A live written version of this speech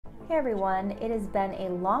Hey everyone, it has been a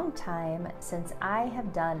long time since I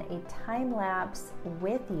have done a time lapse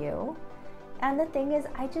with you. And the thing is,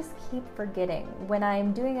 I just keep forgetting. When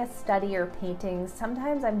I'm doing a study or painting,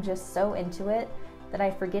 sometimes I'm just so into it that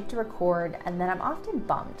I forget to record, and then I'm often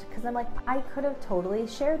bummed because I'm like, I could have totally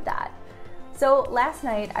shared that. So last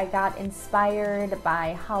night I got inspired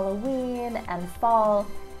by Halloween and fall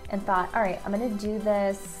and thought, all right, I'm gonna do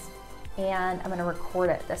this and I'm gonna record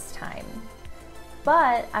it this time.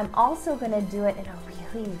 But I'm also gonna do it in a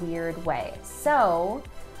really weird way. So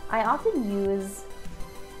I often use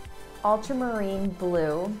ultramarine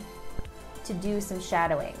blue to do some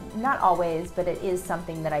shadowing. Not always, but it is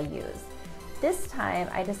something that I use. This time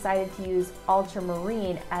I decided to use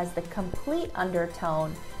ultramarine as the complete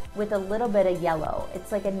undertone with a little bit of yellow.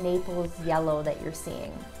 It's like a Naples yellow that you're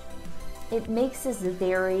seeing. It makes this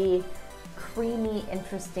very creamy,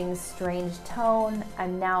 interesting, strange tone.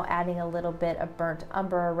 I'm now adding a little bit of burnt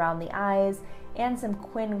umber around the eyes and some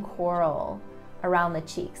quin coral around the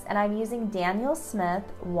cheeks. And I'm using Daniel Smith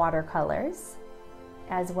Watercolors,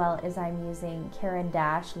 as well as I'm using Caran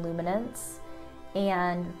Luminance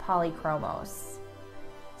and Poloychromos.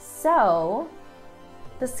 So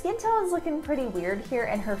the skin tone is looking pretty weird here,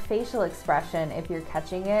 and her facial expression, if you're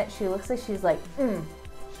catching it, she looks like she's like,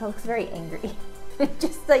 she looks very angry.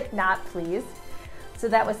 Just like not pleased. So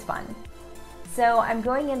that was fun. So I'm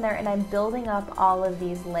going in there and I'm building up all of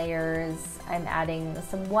these layers. I'm adding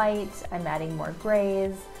some white, I'm adding more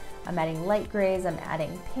grays, I'm adding light grays, I'm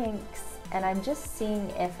adding pinks, and I'm just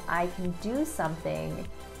seeing if I can do something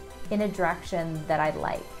in a direction that I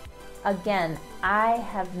like. Again, I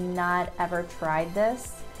have not ever tried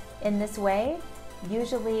this in this way.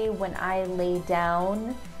 Usually when I lay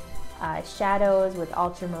down shadows with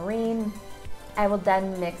ultramarine, I will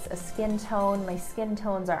then mix a skin tone. My skin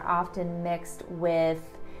tones are often mixed with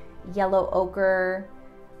yellow ochre,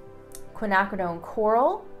 quinacridone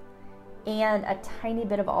coral, and a tiny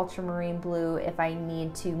bit of ultramarine blue if I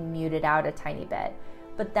need to mute it out a tiny bit.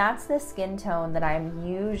 But that's the skin tone that I'm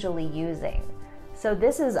usually using. So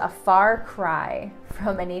this is a far cry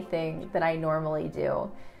from anything that I normally do.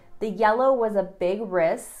 The yellow was a big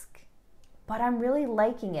risk, but I'm really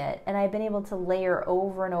liking it, and I've been able to layer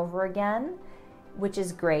over and over again, which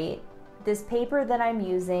is great. This paper that I'm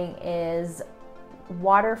using is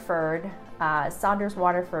Waterford, Saunders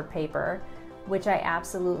Waterford paper, which I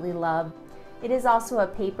absolutely love. It is also a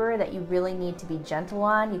paper that you really need to be gentle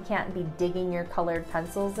on. You can't be digging your colored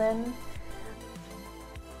pencils in.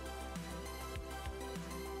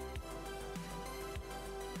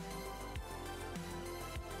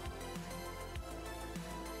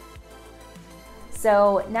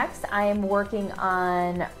 So next I am working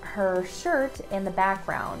on her shirt in the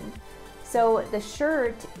background. So the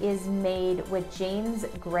shirt is made with Jane's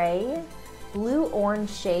Gray Blue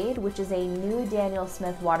Orange shade, which is a new Daniel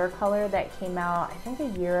Smith watercolor that came out I think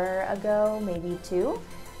a year ago, maybe two.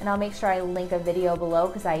 And I'll make sure I link a video below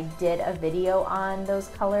because I did a video on those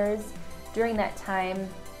colors. During that time,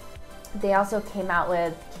 they also came out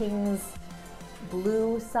with King's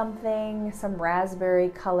Blue something, some raspberry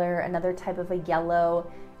color, another type of a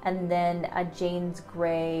yellow, and then a Jane's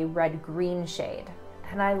Gray red green shade.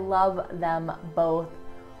 And I love them both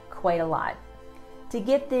quite a lot. To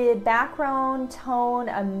get the background tone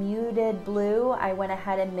a muted blue, I went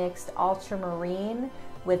ahead and mixed ultramarine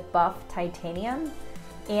with buff titanium.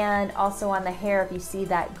 And also on the hair, if you see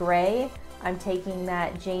that gray, I'm taking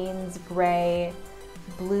that Jane's Gray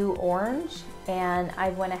blue orange, and I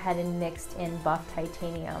went ahead and mixed in buff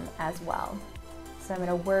titanium as well. So I'm going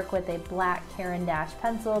to work with a black Caran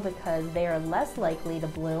pencil because they are less likely to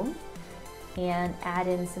bloom, and add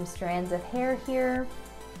in some strands of hair here.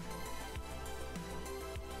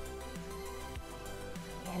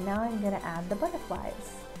 And now I'm going to add the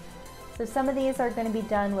butterflies. So some of these are going to be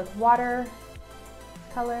done with watercolor,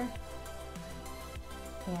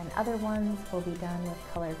 and other ones will be done with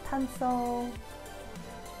colored pencil.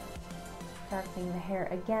 Darkening the hair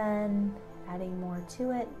again, adding more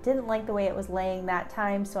to it. Didn't like the way it was laying that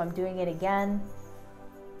time, so I'm doing it again.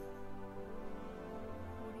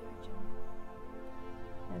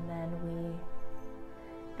 And then we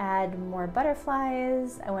add more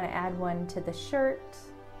butterflies. I want to add one to the shirt.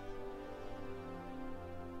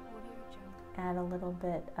 Add a little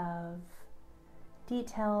bit of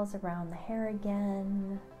details around the hair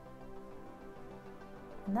again.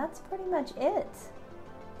 And that's pretty much it.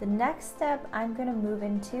 The next step I'm going to move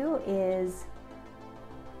into is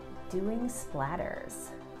doing splatters.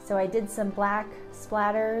 So I did some black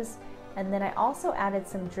splatters, and then I also added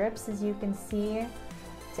some drips, as you can see,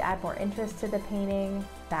 to add more interest to the painting.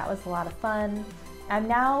 That was a lot of fun. I'm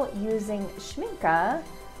now using Schmincke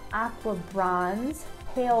aqua bronze,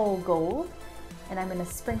 pale gold, and I'm going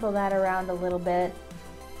to sprinkle that around a little bit.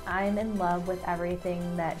 I'm in love with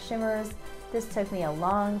everything that shimmers. This took me a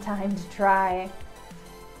long time to try.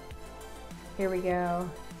 Here we go.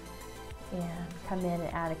 And come in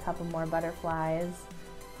and add a couple more butterflies.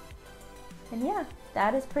 And yeah,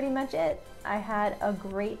 that is pretty much it. I had a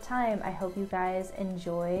great time. I hope you guys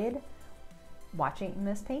enjoyed watching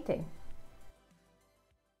this painting.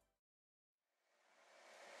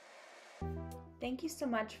 Thank you so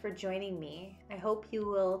much for joining me. I hope you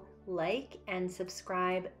will like and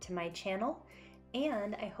subscribe to my channel,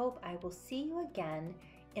 and I hope I will see you again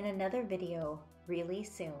in another video really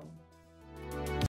soon.